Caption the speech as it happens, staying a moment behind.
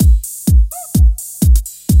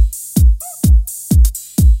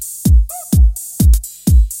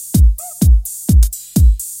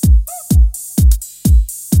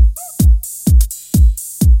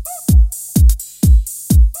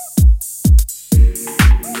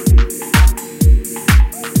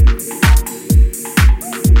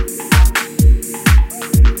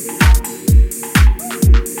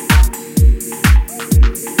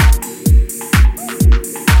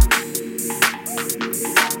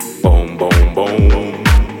Bom bom bom bom.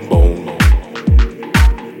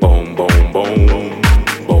 Bom bom bom bom.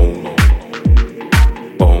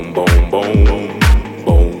 Bom bom bom bom.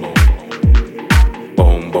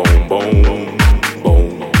 Bom bom bom bom.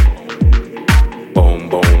 Bom bom bom bom. Bom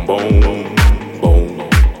bom bom bom.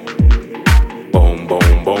 Bom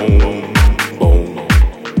bom bom bom.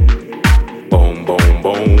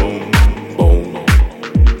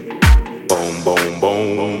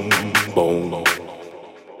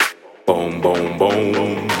 Bom bom bom bom. Bom bom bom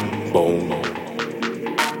bom.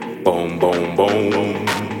 Bom bom bom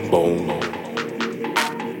bom.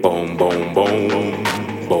 Bom bom bom bom.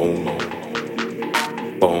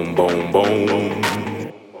 Bom bom bom.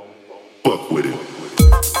 Fuck with it.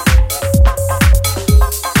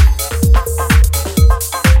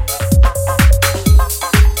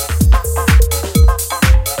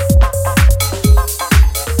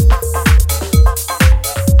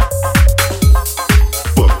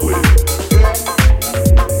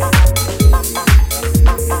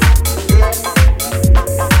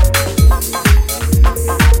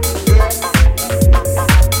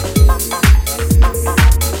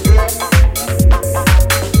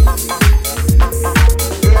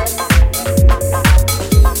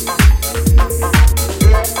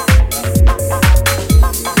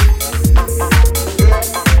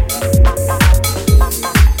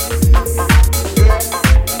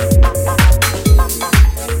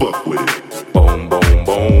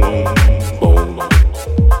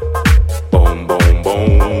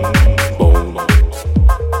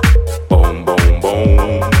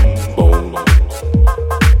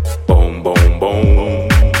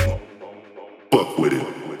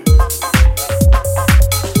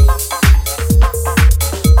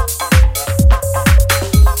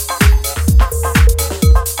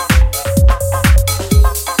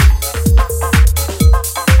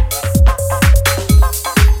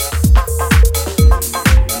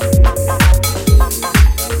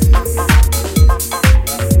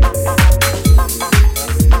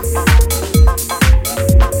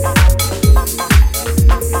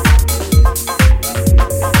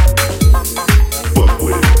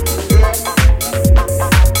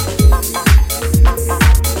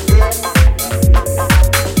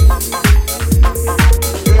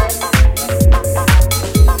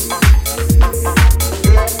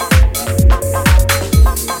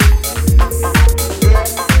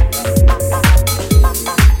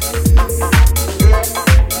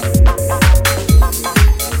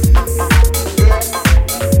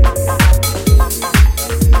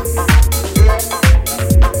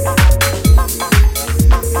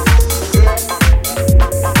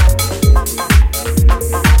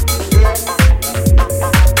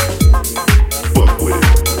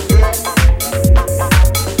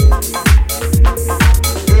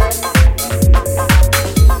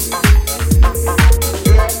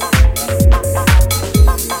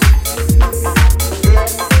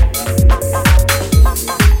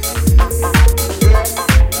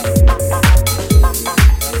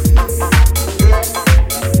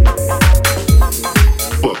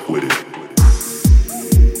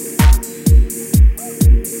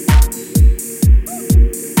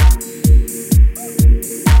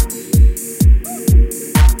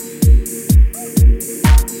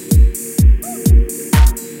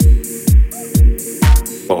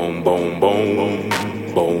 Bom bom bom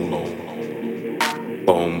bom.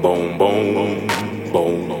 Bom bom bom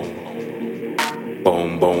bom.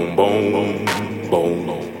 Bom bom bom bom.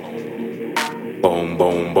 Bom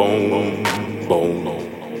bom bom bom.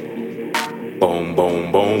 Bom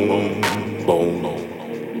bom bom bom.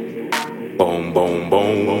 Bom bom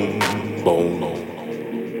bom bom.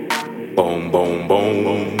 Bom bom bom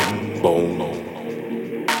bom.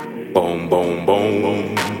 Bom bom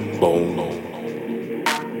bom bom.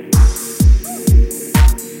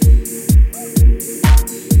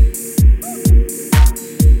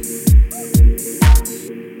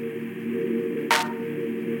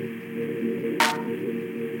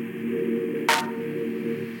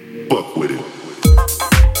 Fuck with it.